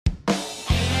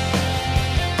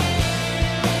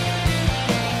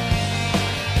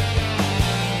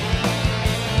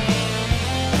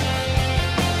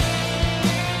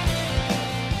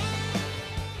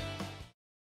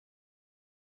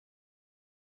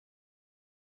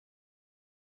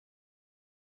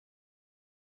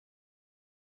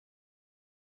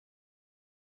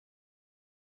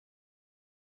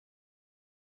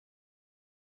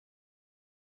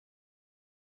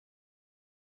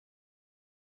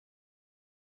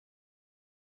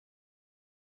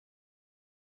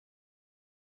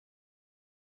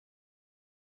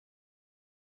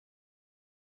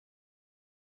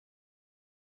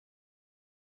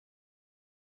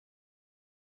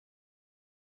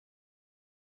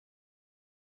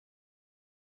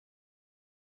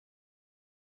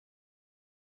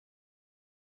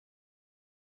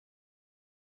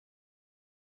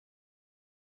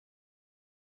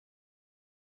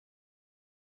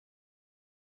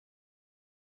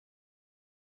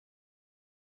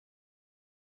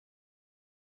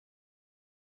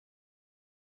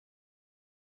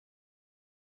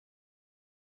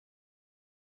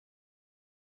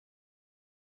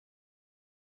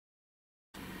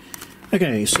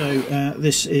Okay, so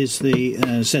this is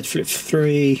the Z Flip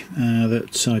 3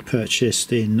 that I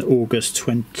purchased in August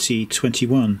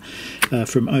 2021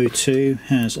 from O2.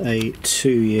 Has a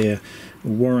 2-year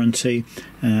warranty.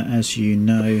 As you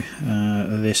know,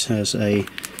 this has a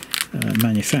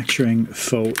manufacturing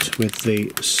fault with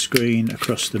the screen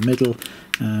across the middle.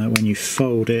 When you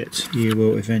fold it, you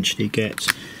will eventually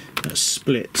get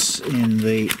splits in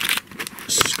the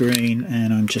screen,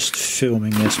 and I'm just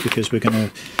filming this because we're going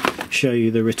to show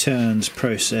you the returns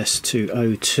process to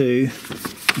O2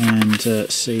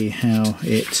 and see how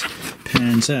it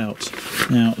pans out.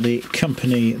 Now, the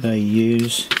company they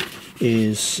use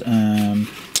is let me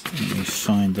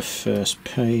find the first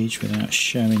page without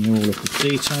showing you all of the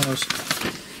details.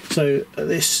 So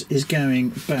this is going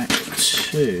back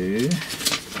to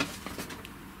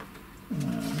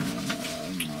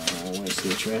where's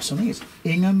the address? I think it's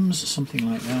Ingham's,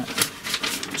 something like that.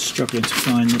 Struggling to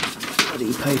find the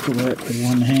bloody paperwork with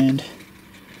one hand.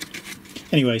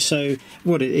 Anyway, so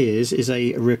what it is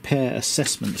a repair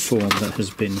assessment form that has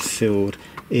been filled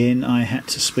in. I had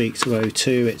to speak to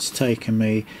O2. It's taken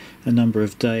me a number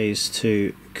of days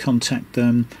to contact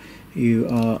them. You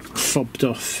are fobbed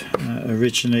off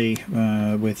originally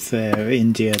with their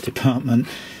India department.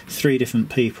 3 different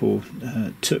people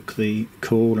took the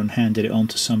call and handed it on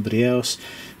to somebody else.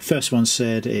 First one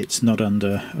said it's not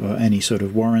under any sort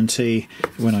of warranty.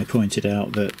 When I pointed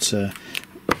out that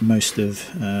most of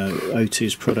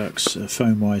O2's products,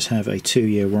 phone-wise, have a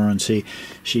 2-year warranty,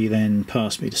 she then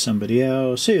passed me to somebody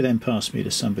else, who then passed me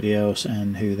to somebody else,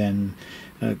 and who then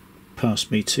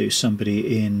passed me to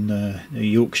somebody in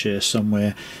Yorkshire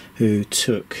somewhere who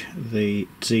took the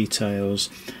details.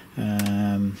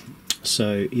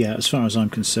 So yeah, as far as I'm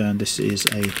concerned, this is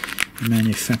a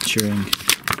manufacturing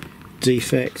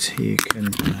defect. You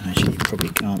can actually, you probably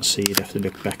can't see, you'd have to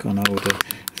look back on older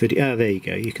video. There you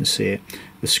go, you can see it.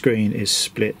 The screen is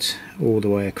split all the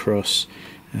way across.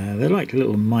 They're like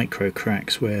little micro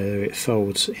cracks where it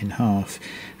folds in half.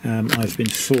 I've been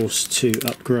forced to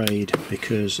upgrade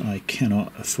because I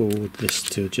cannot afford this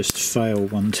to just fail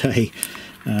one day.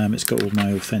 It's got all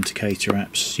my authenticator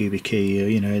apps,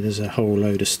 YubiKey, you know, there's a whole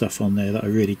load of stuff on there that I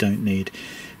really don't need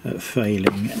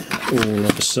failing all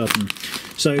of a sudden.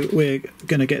 So we're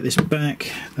going to get this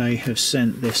back. They have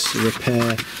sent this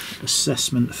repair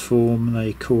assessment form,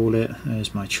 they call it.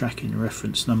 There's my tracking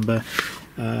reference number.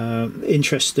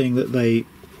 Interesting that they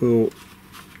will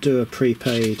do a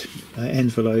prepaid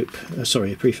envelope,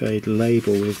 sorry, a prepaid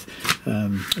label with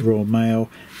raw mail,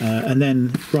 and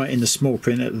then right in the small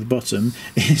print at the bottom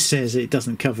it says it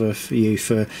doesn't cover for you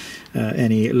for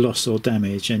any loss or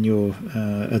damage, and you're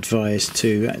advised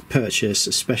to purchase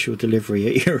a special delivery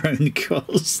at your own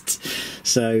cost.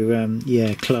 So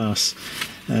yeah, class.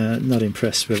 Not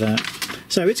impressed with that.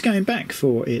 So it's going back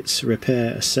for its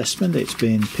repair assessment. It's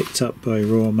being picked up by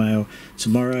Raw Mail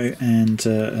tomorrow, and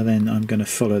then I'm going to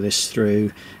follow this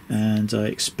through, and I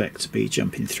expect to be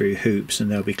jumping through hoops, and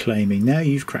they'll be claiming, now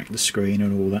you've cracked the screen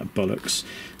and all that bollocks.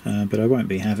 But I won't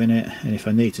be having it, and if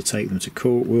I need to take them to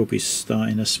court, we'll be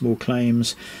starting a small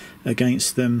claims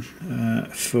against them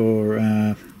for,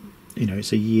 you know,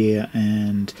 it's 1.5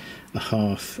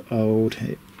 years old.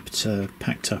 It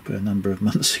packed up a number of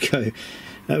months ago.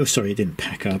 Oh, sorry, it didn't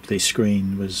pack up. The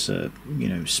screen was, you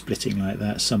know, splitting like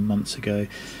that some months ago.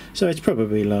 So it's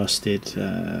probably lasted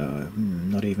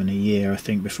not even 1 year, I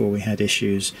think, before we had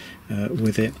issues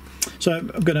with it. So I'm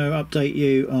going to update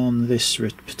you on this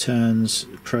returns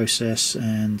process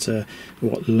and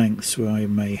what lengths I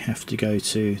may have to go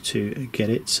to get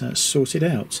it sorted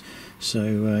out.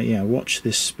 So yeah, watch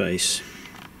this space.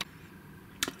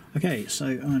 Okay, so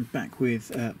I'm back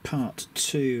with part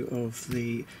 2 of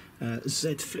the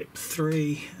Z Flip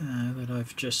 3 that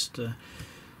I've just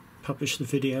published the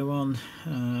video on.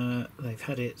 They've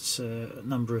had it a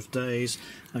number of days.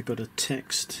 I got a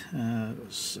text it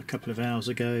was a couple of hours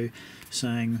ago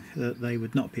saying that they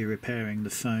would not be repairing the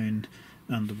phone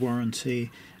under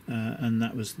warranty, and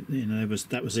that was, you know,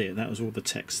 that was it. That was all the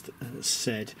text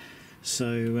said.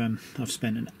 So I've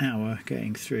spent an hour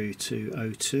getting through to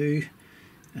O2.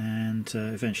 And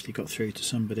eventually got through to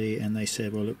somebody, and they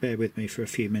said, well, look, bear with me for a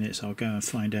few minutes, I'll go and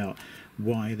find out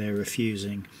why they're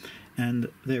refusing. And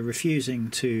they're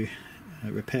refusing to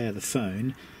repair the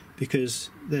phone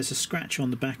because there's a scratch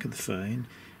on the back of the phone,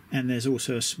 and there's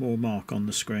also a small mark on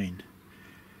the screen.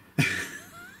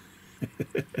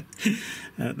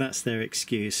 That's their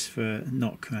excuse for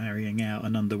not carrying out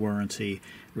an under warranty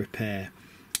repair.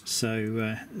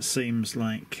 So it seems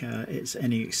like it's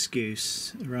any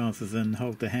excuse rather than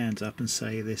hold their hands up and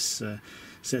say this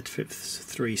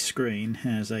Z23 screen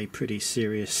has a pretty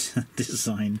serious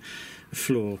design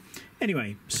flaw.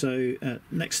 Anyway, so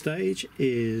next stage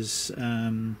is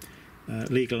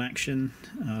legal action.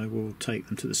 I will take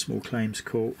them to the small claims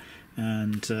court,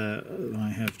 and I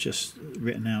have just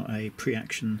written out a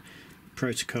pre-action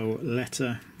protocol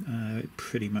letter. It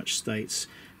pretty much states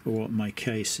what my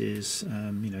case is,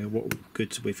 you know, what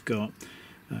goods we've got,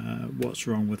 what's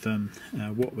wrong with them,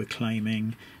 what we're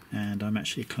claiming, and I'm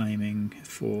actually claiming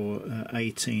for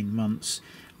 18 months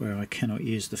where I cannot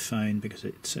use the phone because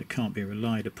it can't be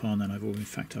relied upon, and I've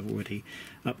already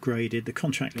upgraded. The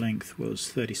contract length was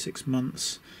 36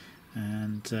 months,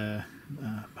 and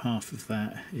half of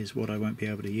that is what I won't be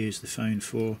able to use the phone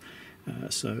for,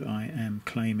 so I am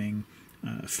claiming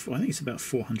I think it's about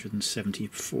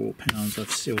 £474.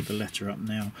 I've sealed the letter up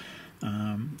now,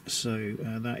 so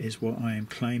that is what I am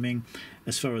claiming.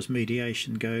 As far as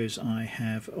mediation goes, I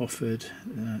have offered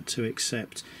to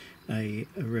accept a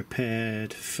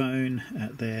repaired phone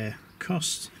at their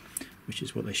cost, which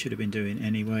is what they should have been doing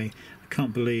anyway. I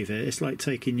can't believe it. It's like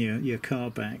taking your car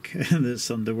back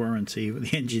that's under warranty,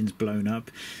 the engine's blown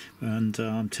up, and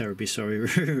I'm terribly sorry,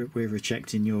 we're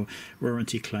rejecting your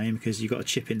warranty claim because you've got a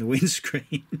chip in the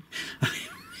windscreen. I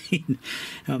mean,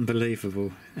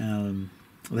 unbelievable.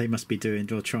 They must be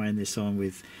doing or trying this on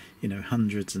with, you know,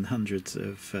 hundreds and hundreds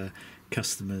of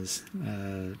customers.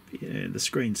 The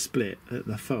screen split at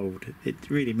the fold. It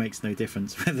really makes no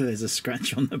difference whether there's a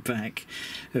scratch on the back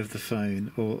of the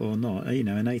phone or not. You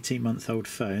know, an 18-month-old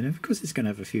phone, of course it's going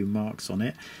to have a few marks on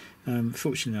it.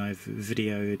 Fortunately, I've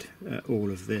videoed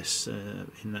all of this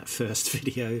in that first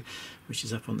video, which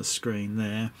is up on the screen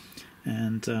there,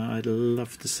 and I'd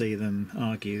love to see them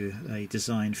argue a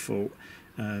design fault.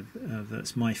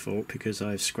 That's my fault because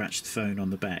I've scratched the phone on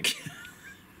the back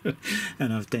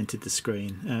and I've dented the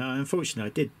screen.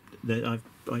 Unfortunately, I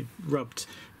rubbed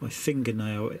my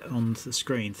fingernail onto the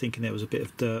screen thinking there was a bit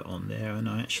of dirt on there, and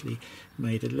I actually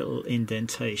made a little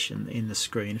indentation in the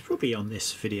screen. It's probably on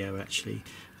this video actually.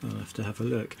 I'll have to have a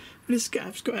look. But it's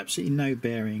got absolutely no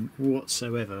bearing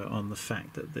whatsoever on the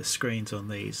fact that the screens on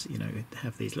these, you know,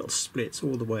 have these little splits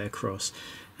all the way across.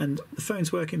 And the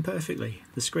phone's working perfectly.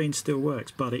 The screen still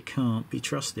works, but it can't be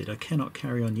trusted. I cannot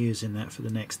carry on using that for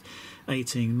the next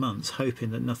 18 months,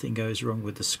 hoping that nothing goes wrong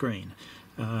with the screen.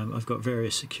 I've got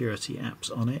various security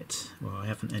apps on it. Well, I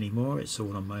haven't anymore. It's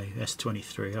all on my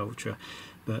S23 Ultra.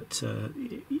 But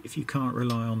if you can't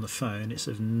rely on the phone, it's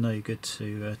of no good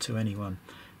to anyone.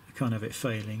 You can't have it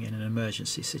failing in an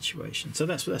emergency situation. So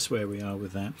that's where we are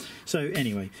with that. So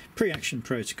anyway, pre-action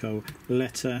protocol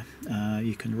letter.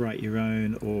 You can write your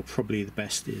own, or probably the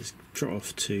best is trot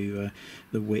off to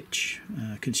the Which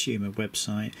consumer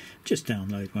website. Just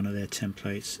download one of their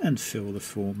templates and fill the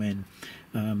form in.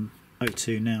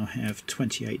 O2 now have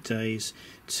 28 days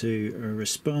to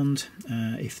respond.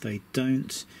 If they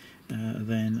don't,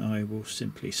 then I will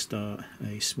simply start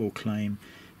a small claim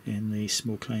in the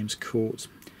small claims court.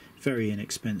 Very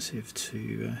inexpensive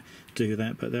to do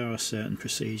that, but there are certain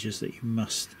procedures that you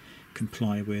must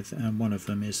comply with, and one of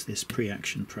them is this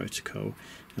pre-action protocol,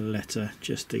 a letter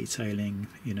just detailing,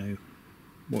 you know,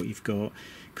 what you've got,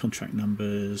 contract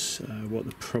numbers, what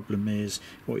the problem is,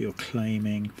 what you're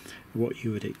claiming, what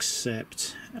you would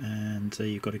accept, and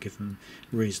you've got to give them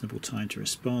reasonable time to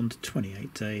respond.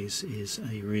 28 days is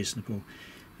a reasonable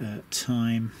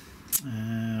time.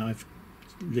 I've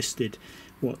listed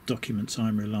what documents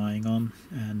I'm relying on,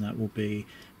 and that will be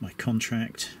my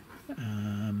contract,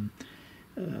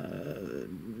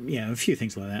 yeah, a few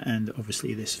things like that, and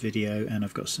obviously this video, and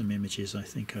I've got some images I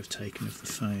think I've taken of the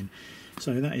phone.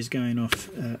 So that is going off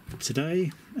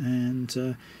today,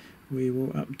 and we will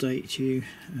update you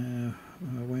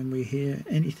when we hear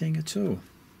anything at all.